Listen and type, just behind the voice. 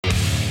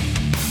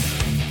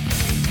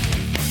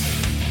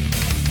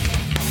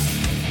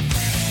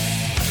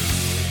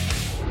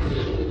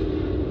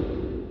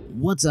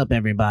What's up,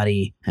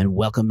 everybody, and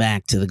welcome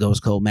back to the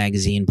Ghost Cult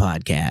Magazine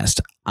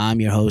podcast.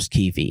 I'm your host,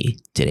 Keefe.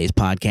 Today's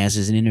podcast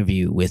is an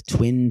interview with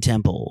Twin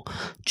Temple.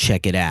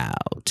 Check it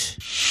out.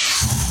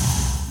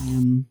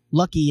 I'm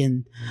lucky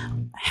and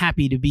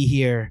happy to be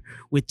here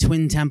with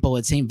Twin Temple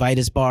at St.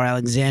 Vitus Bar,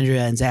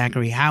 Alexandria and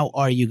Zachary. How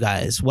are you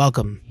guys?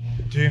 Welcome.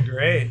 Doing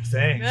great,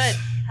 thanks. Good.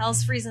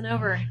 Hell's freezing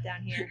over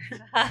down here.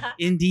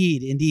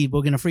 Indeed.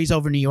 We're going to freeze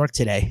over New York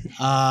today,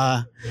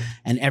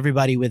 and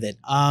everybody with it.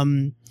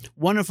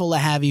 Wonderful to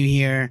have you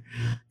here.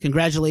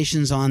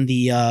 Congratulations on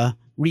the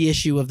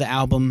reissue of the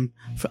album.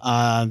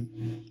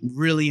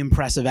 Really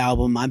impressive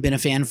album. I've been a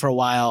fan for a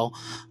while.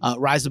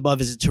 Rise Above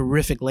is a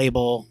terrific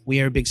label. We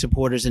are big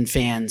supporters and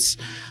fans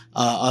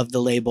of the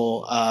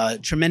label.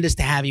 Tremendous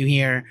to have you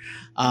here.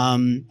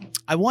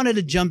 I wanted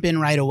to jump in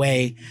right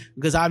away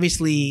because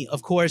obviously,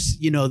 of course,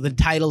 you know, the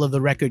title of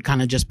the record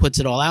kind of just puts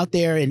it all out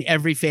there in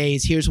every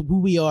phase. Here's who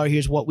we are.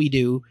 Here's what we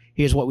do.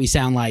 Here's what we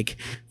sound like.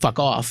 Fuck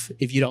off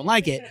if you don't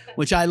like it,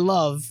 which I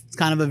love. It's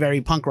kind of a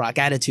very punk rock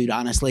attitude,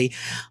 honestly.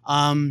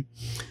 But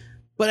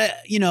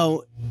you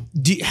know,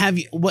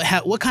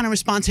 what kind of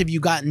response have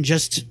you gotten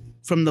just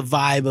from the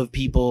vibe of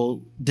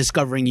people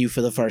discovering you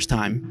for the first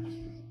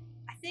time?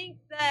 I think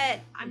that,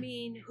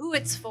 who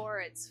it's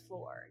for.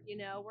 You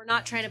know, we're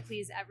not trying to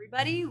please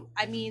everybody.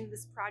 I mean,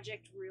 this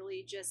project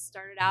really just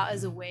started out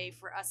as a way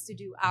for us to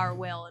do our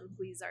will and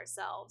please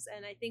ourselves.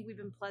 And I think we've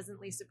been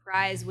pleasantly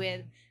surprised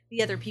with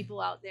the other people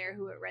out there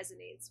who it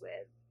resonates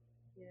with,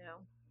 you know.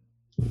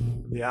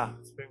 Yeah,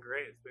 it's been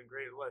great.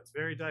 Well, it's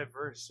very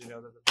diverse, you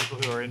know, the people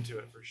who are into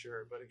it for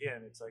sure. But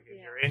again, it's like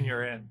if you're in,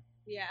 you're in.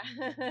 Yeah.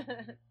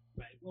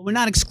 Right. Well, we're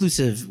not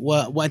exclusive.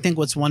 What I think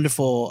what's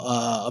wonderful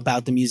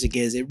about the music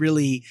is it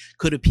really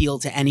could appeal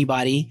to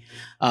anybody,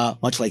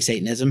 much like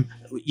Satanism.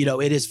 You know,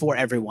 it is for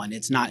everyone.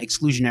 It's not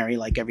exclusionary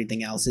like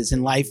everything else is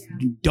in life.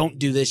 Yeah. Don't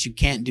do this. You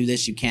can't do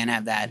this. You can't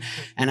have that.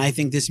 And I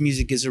think this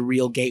music is a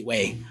real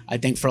gateway, I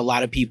think, for a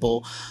lot of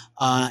people.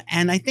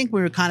 And I think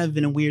we're kind of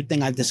in a weird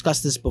thing. I've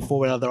discussed this before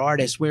with other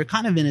artists. We're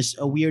kind of in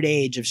a weird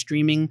age of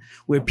streaming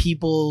where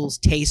people's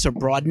tastes are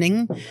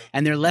broadening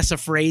and they're less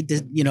afraid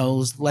to, you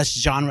know, less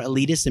genre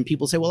elitist. And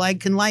people say, well, I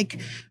can like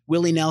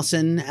Willie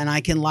Nelson and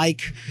I can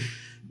like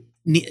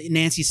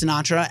Nancy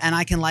Sinatra and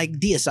I can like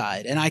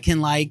Deicide and I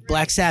can like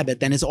Black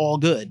Sabbath and it's all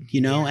good,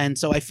 you know? And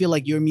so I feel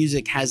like your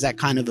music has that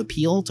kind of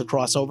appeal to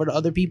cross over to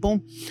other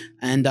people.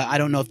 And I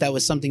don't know if that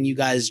was something you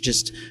guys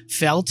just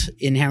felt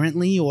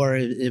inherently or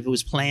if it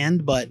was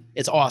planned, but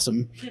it's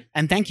awesome.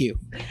 And thank you.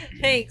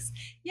 Thanks.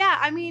 Yeah,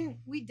 I mean,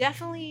 we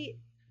definitely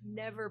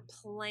never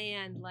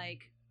planned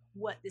like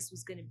what this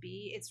was going to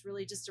be. It's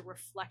really just a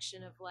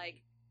reflection of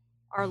like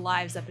our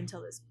lives up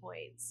until this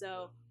point.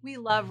 So we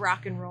love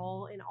rock and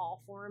roll in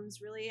all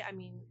forms, really. I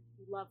mean,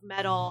 we love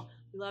metal,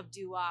 we love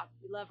doo-wop,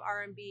 we love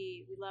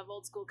R&B, we love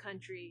old school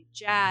country,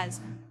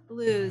 jazz,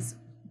 blues,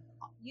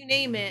 you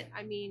name it.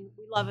 I mean,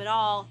 we love it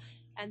all.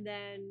 And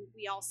then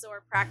we also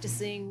are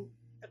practicing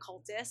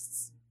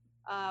occultists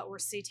or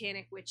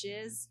satanic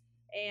witches,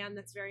 and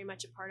that's very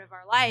much a part of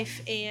our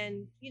life.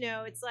 And, you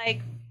know, it's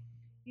like,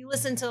 you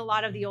listen to a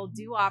lot of the old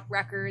doo-wop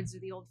records or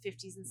the old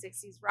 50s and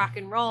 60s rock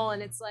and roll,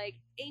 and it's like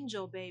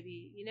Angel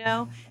Baby, you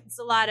know? It's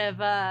a lot of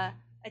a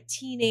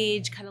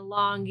teenage kind of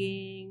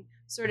longing,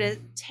 sort of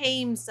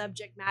tame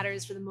subject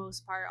matters for the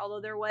most part, although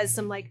there was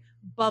some like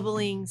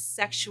bubbling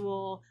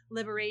sexual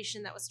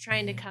liberation that was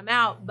trying to come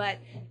out, but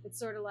it's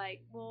sort of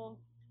like, well,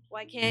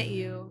 why can't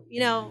you, you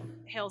know,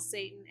 hail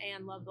Satan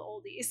and love the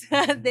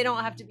oldies? They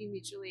don't have to be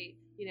mutually,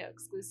 you know,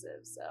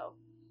 exclusive. So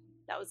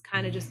that was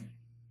kind of just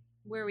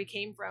where we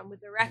came from with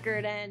the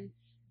record. And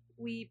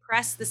we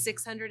pressed the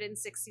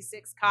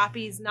 666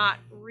 copies, not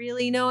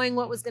really knowing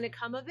what was going to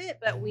come of it,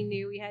 but we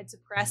knew we had to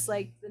press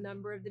like the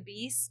number of the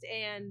beast.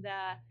 And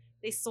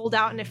they sold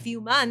out in a few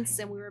months,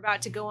 and we were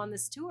about to go on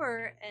this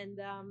tour, and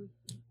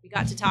we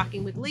got to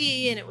talking with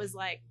Lee, and it was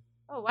like,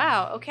 oh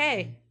wow,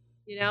 okay,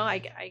 you know, I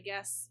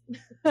guess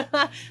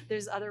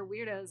there's other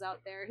weirdos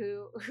out there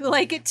who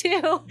like it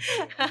too.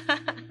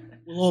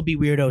 We'll all be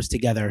weirdos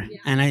together.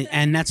 Yeah.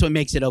 And that's what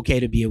makes it okay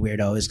to be a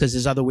weirdo, is because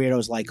there's other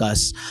weirdos like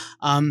us.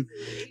 And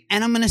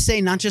I'm going to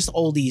say not just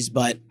oldies,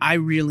 but I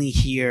really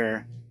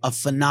hear a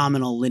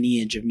phenomenal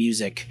lineage of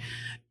music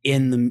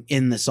in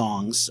the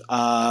songs.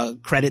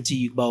 Credit to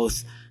you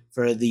both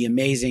for the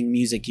amazing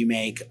music you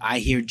make. I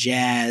hear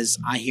jazz,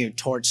 I hear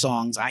torch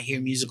songs, I hear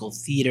musical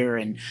theater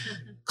and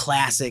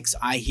classics,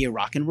 I hear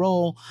rock and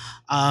roll.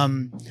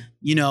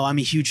 You know, I'm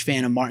a huge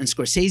fan of Martin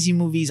Scorsese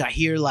movies. I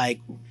hear like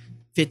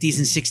 50s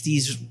and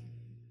 60s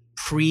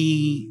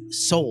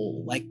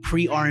pre-soul, like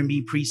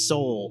pre-R&B,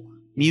 pre-soul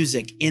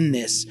music in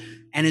this.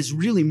 And it's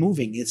really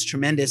moving. It's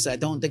tremendous. I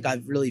don't think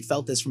I've really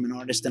felt this from an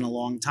artist in a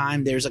long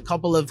time. There's a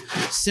couple of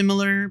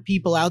similar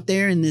people out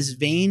there in this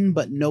vein,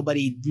 but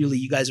nobody really,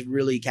 you guys have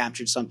really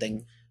captured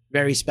something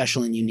very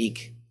special and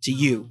unique to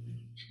you.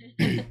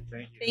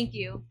 Thank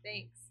you.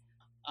 Thanks.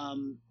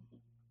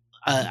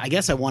 I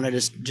guess I wanted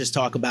to just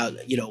talk about,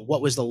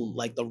 what was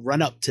the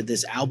run up to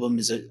this album?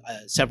 Is it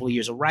several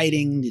years of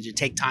writing? Did you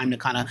take time to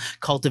kind of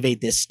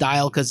cultivate this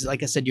style? Because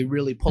like I said, you're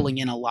really pulling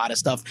in a lot of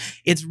stuff.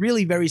 It's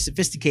really very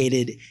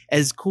sophisticated,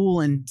 as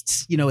cool, and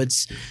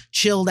it's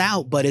chilled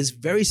out, but it's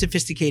very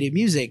sophisticated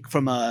music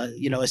from a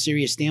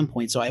serious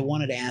standpoint. So I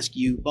wanted to ask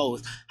you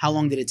both, how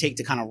long did it take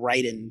to kind of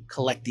write and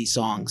collect these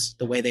songs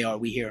the way they are?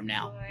 We hear them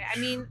now. I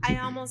mean, I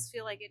almost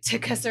feel like it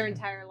took us our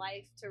entire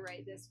life to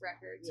write this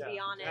record, to be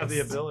honest. To have the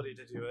ability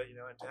to do it, and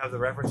to have the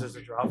references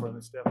to draw from.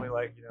 It's definitely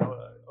like,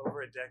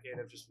 over a decade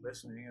of just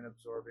listening and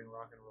absorbing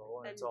rock and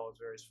roll in its all its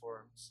various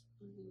forms.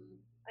 Mm-hmm.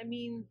 I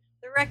mean,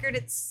 the record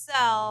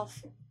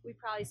itself, we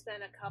probably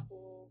spent a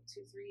couple,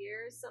 2-3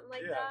 years, something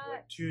like that.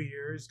 Like 2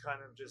 years kind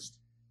of just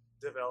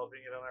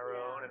developing it on our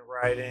own and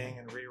writing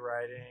and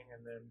rewriting,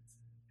 and then,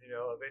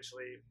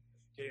 eventually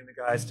getting the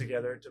guys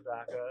together to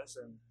back us.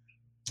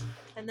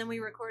 And then we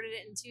recorded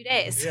it in 2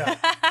 days. Yeah.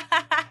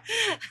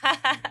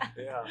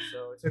 Yeah,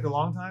 so it took a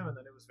long time, and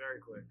then it was very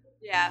quick.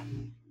 Yeah.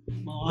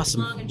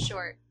 Awesome. Long and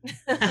short.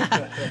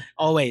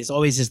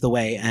 Always is the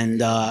way.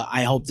 And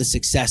I hope the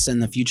success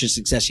and the future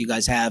success you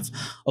guys have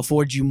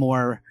affords you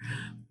more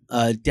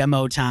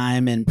demo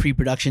time and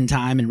pre-production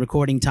time and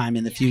recording time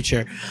in the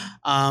future.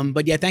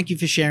 But yeah, thank you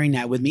for sharing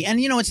that with me. And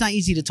it's not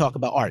easy to talk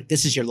about art.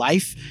 This is your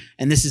life,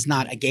 and this is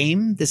not a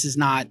game. This is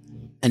not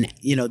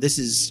this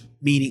is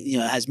meaning,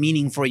 has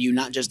meaning for you,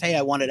 not just, hey,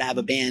 I wanted to have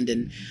a band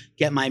and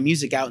get my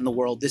music out in the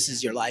world. This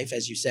is your life,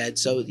 as you said.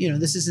 So,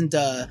 this isn't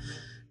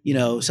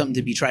something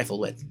to be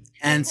trifled with.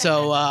 And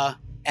so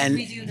and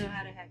we do know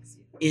how to hex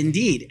you.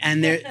 Indeed.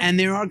 And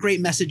there are great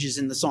messages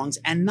in the songs,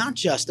 and not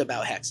just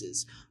about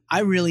hexes. I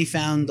really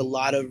found a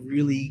lot of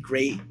really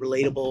great,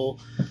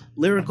 relatable,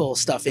 lyrical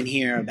stuff in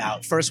here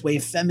about first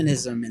wave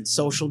feminism and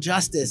social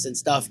justice and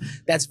stuff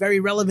that's very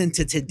relevant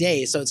to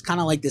today. So it's kind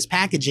of like this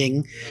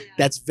packaging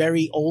that's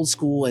very old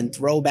school and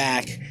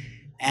throwback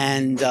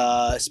and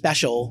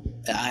special.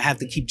 I have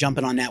to keep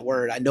jumping on that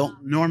word. I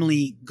don't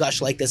normally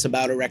gush like this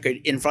about a record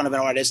in front of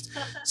an artist,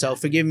 so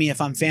forgive me if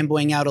I'm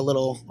fanboying out a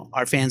little.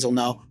 Our fans will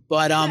know.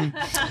 But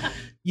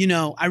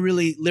I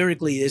really,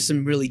 lyrically, there's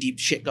some really deep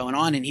shit going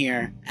on in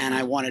here, and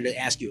I wanted to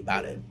ask you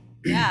about it.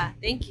 Yeah,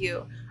 thank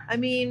you. I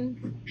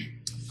mean,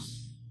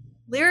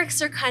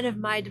 lyrics are kind of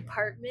my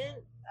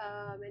department.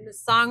 And the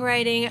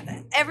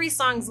songwriting, every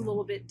song's a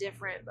little bit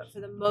different, but for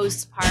the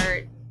most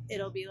part,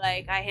 it'll be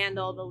like I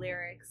handle the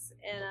lyrics.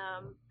 And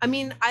I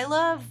mean, I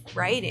love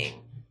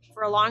writing.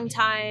 For a long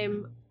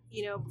time,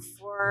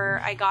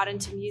 before I got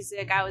into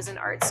music, I was in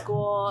art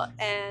school,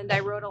 and I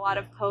wrote a lot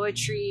of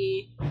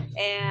poetry,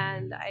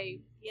 and I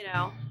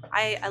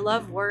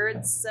love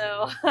words.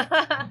 So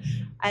I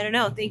don't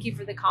know. Thank you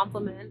for the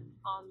compliment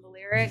on the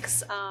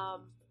lyrics.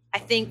 I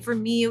think for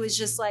me, it was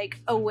just like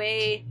a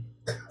way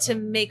to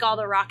make all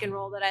the rock and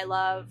roll that I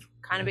love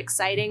kind of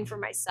exciting for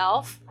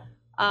myself.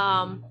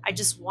 I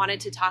just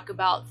wanted to talk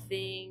about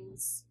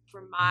things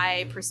from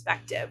my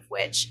perspective,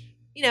 which,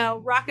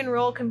 rock and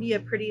roll can be a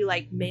pretty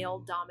like male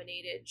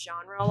dominated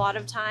genre a lot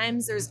of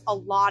times. There's a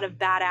lot of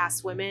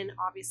badass women,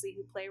 obviously,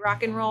 who play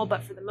rock and roll,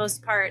 but for the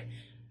most part,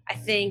 I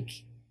think,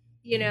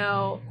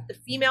 the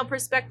female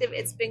perspective,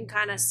 it's been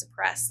kind of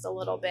suppressed a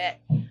little bit.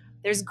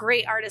 There's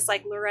great artists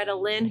like Loretta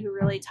Lynn who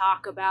really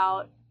talk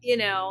about,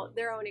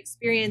 their own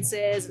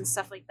experiences and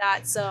stuff like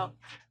that. So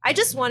I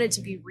just wanted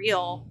to be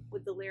real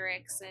with the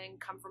lyrics and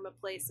come from a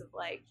place of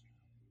like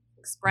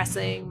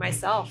expressing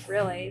myself,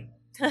 really,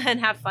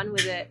 and have fun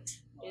with it.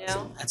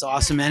 That's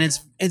awesome, and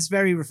it's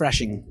very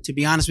refreshing, to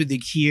be honest with you,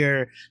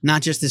 hear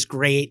not just this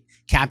great,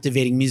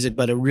 captivating music,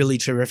 but a really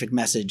terrific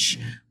message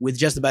with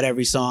just about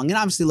every song. And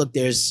obviously, look,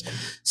 there's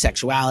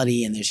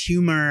sexuality and there's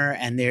humor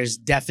and there's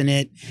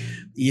definite,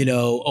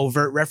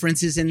 overt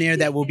references in there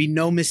that will be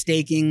no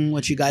mistaking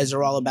what you guys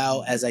are all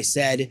about. As I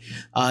said,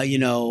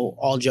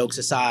 all jokes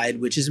aside,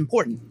 which is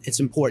important.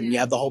 It's important. You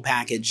have the whole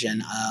package,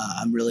 and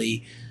I'm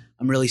really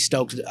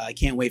stoked. I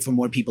can't wait for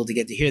more people to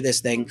get to hear this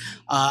thing.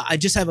 I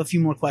just have a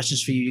few more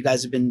questions for you. You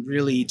guys have been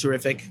really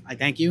terrific. I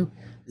thank you.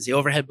 As the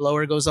overhead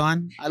blower goes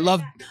on, I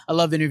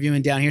love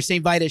interviewing down here.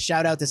 St. Vitus,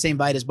 shout out to St.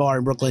 Vitus Bar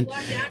in Brooklyn. I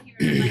walk down here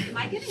and I'm like, am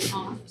I getting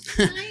off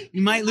tonight?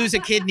 You might lose a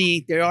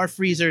kidney. There are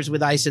freezers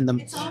with ice in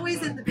them. It's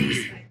always in the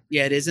basement.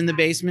 Yeah, it is in the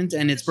basement,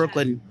 and it's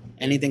Brooklyn.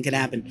 Anything can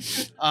happen.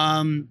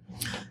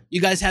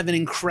 You guys have an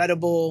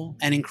incredible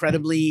and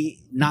incredibly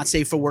not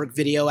safe for work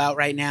video out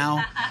right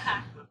now.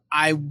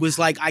 I was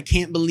like, I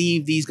can't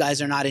believe these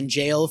guys are not in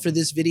jail for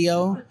this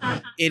video.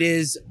 It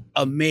is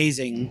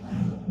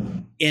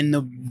amazing in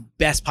the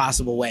best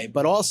possible way,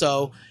 but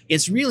also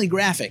it's really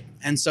graphic.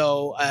 And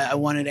so I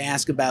wanted to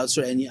ask about,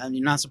 and I'm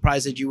not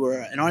surprised that you were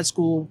an art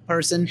school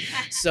person.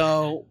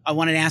 So I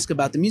wanted to ask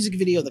about the music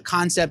video, the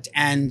concept,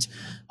 and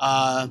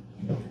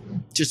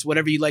just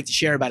whatever you'd like to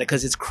share about it,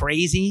 because it's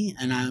crazy,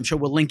 and I'm sure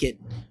we'll link it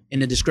in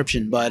the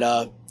description. But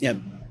yeah.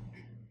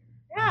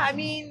 Yeah, I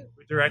mean,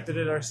 directed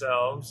it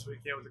ourselves. We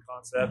came up with the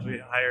concept. We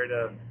hired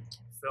a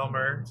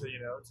filmer to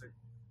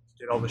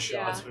get all the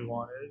shots we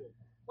wanted.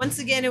 Once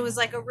again, it was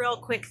like a real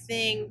quick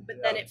thing, but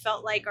then it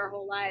felt like our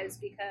whole lives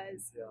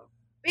because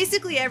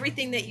basically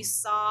everything that you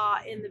saw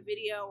in the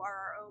video are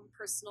our own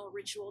personal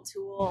ritual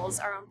tools,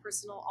 our own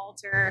personal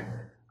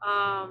altar.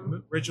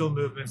 Ritual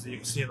movements that you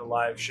can see in the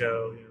live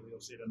show. You'll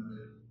see it on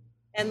the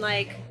and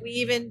like we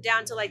even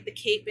down to like the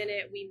cape in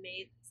it, we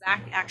made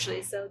Zach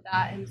actually sewed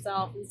that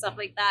himself and stuff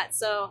like that.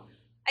 So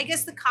I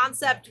guess the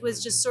concept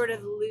was just sort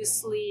of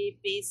loosely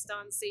based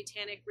on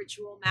satanic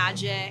ritual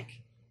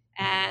magic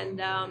and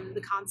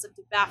the concept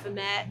of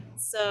Baphomet.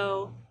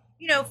 So,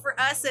 for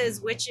us as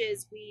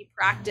witches, we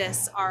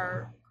practice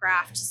our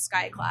craft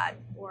skyclad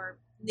or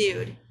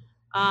nude.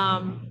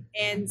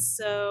 And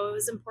so it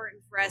was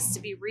important for us to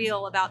be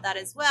real about that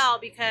as well,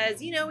 because,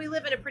 we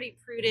live in a pretty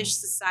prudish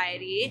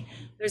society.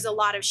 There's a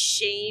lot of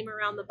shame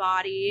around the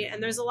body,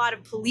 and there's a lot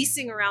of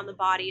policing around the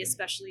body,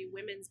 especially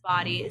women's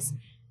bodies.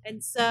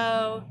 And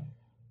so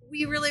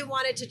we really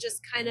wanted to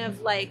just kind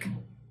of like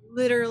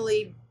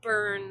literally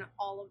burn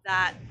all of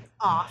that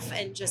off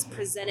and just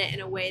present it in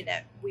a way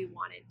that we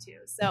wanted to.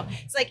 So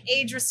it's like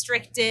age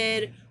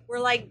restricted. We're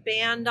like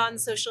banned on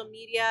social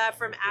media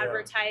from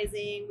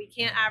advertising. We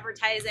can't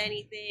advertise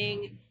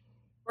anything.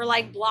 We're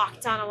like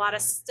blocked on a lot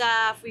of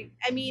stuff.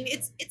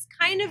 It's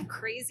kind of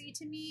crazy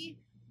to me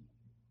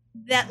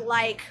that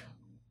like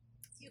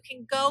you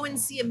can go and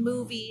see a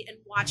movie and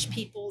watch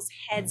people's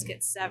heads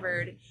get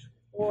severed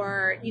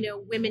or,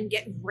 women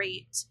get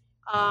raped.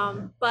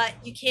 But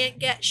you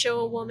can't show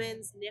a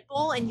woman's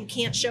nipple and you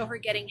can't show her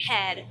getting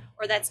head,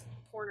 or that's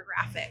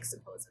pornographic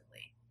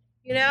supposedly,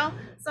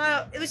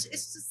 So it's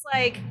just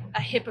like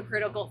a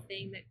hypocritical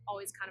thing that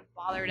always kind of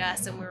bothered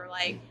us. And we were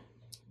like,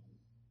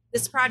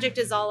 this project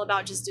is all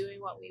about just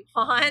doing what we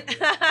want.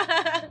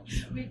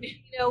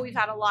 We've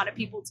had a lot of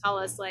people tell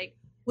us like,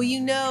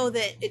 well,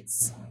 that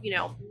it's,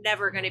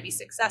 never going to be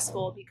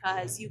successful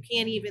because you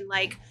can't even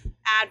like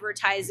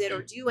advertise it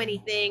or do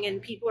anything.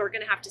 And people are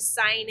going to have to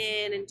sign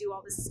in and do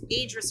all this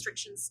age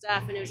restriction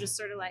stuff. And it was just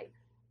sort of like,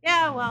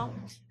 yeah, well,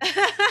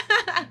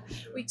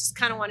 we just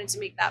kind of wanted to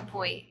make that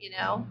point,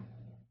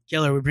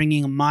 Killer, we're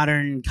bringing a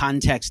modern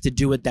context to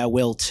Do It Thou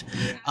Wilt.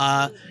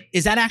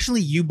 Is that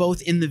actually you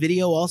both in the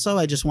video also?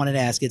 I just wanted to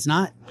ask. It's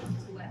not?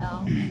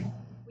 Well,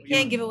 we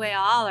can't give away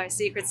all our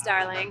secrets,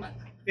 darling.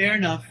 Fair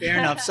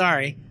enough.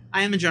 Sorry.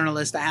 I am a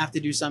journalist. I have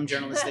to do some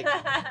journalistic.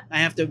 I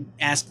have to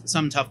ask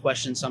some tough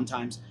questions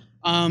sometimes.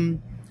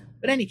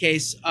 But any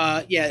case,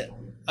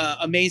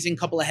 amazing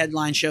couple of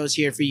headline shows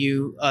here for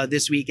you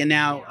this week. And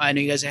now I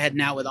know you guys are heading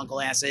out with Uncle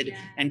Acid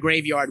and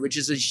Graveyard, which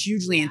is a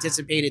hugely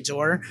anticipated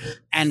tour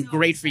and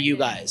great for you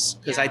guys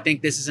because I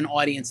think this is an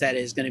audience that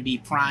is going to be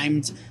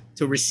primed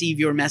to receive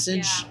your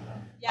message.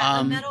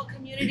 The metal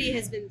community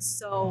has been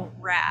so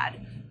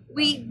rad.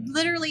 We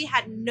literally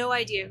had no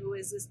idea who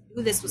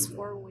this was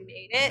for when we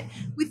made it.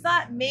 We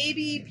thought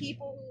maybe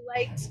people who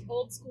liked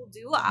old school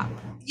doo-wop,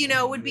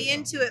 would be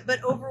into it.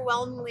 But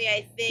overwhelmingly,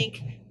 I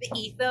think the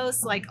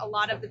ethos, like a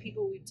lot of the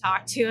people we've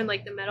talked to in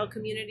like the metal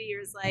community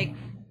is like,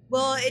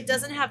 well, it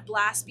doesn't have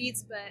blast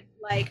beats, but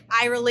like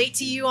I relate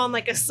to you on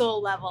like a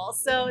soul level.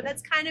 So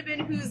that's kind of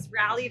been who's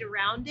rallied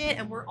around it.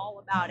 And we're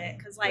all about it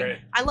because like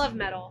I love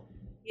metal,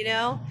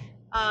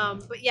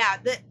 But yeah,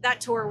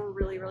 that tour we're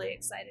really, really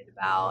excited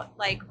about.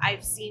 Like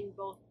I've seen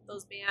both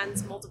those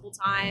bands multiple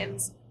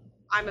times.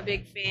 I'm a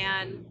big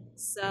fan.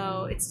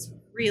 So it's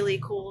really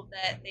cool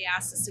that they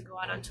asked us to go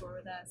out on tour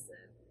with us.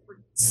 And we're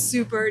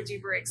super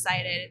duper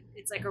excited.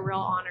 It's like a real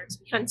honor to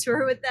be on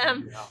tour with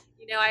them. Yeah.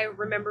 I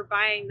remember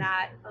buying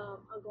that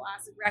Uncle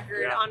Acid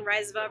record on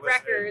Rise Above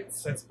Records.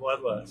 Since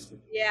Bloodlust.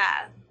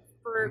 Yeah,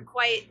 for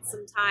quite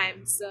some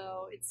time.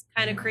 So it's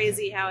kind of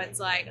crazy how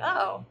it's like,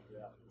 oh. Yeah,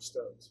 we're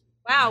stoked.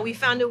 Wow, we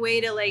found a way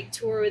to like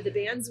tour with the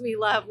bands we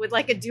love with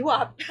like a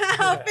doo-wop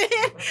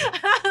outfit.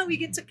 We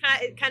get to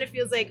it kind of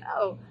feels like,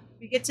 oh,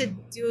 we get to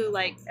do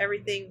like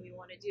everything we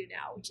want to do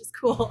now, which is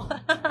cool.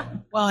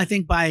 Well, I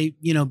think by,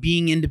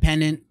 being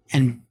independent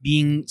and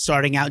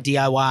starting out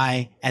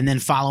DIY and then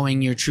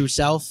following your true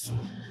self,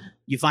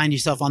 you find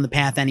yourself on the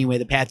path anyway,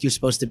 the path you're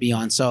supposed to be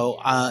on. So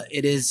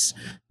it has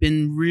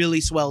been really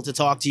swell to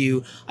talk to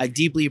you. I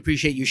deeply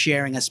appreciate you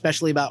sharing,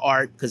 especially about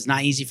art, because it's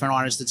not easy for an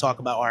artist to talk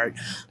about art.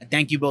 I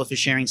thank you both for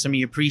sharing some of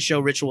your pre-show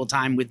ritual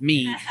time with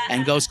me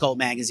and Ghost Cult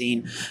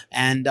Magazine.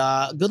 And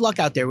good luck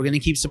out there. We're going to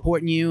keep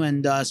supporting you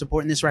and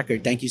supporting this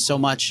record. Thank you so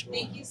much.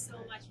 Thank you so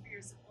much for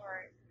your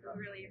support.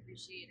 We really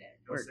appreciate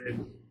it.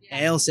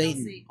 Hail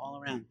Satan.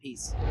 All around.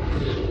 Peace.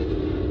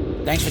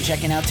 Thanks for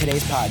checking out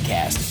today's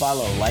podcast.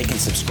 Follow, like, and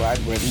subscribe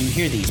wherever you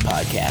hear these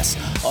podcasts.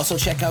 Also,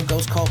 check out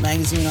Ghost Cult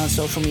Magazine on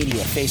social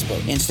media,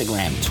 Facebook,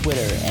 Instagram,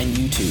 Twitter, and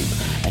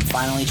YouTube. And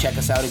finally, check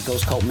us out at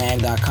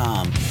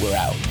ghostcultmag.com. We're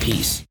out.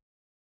 Peace.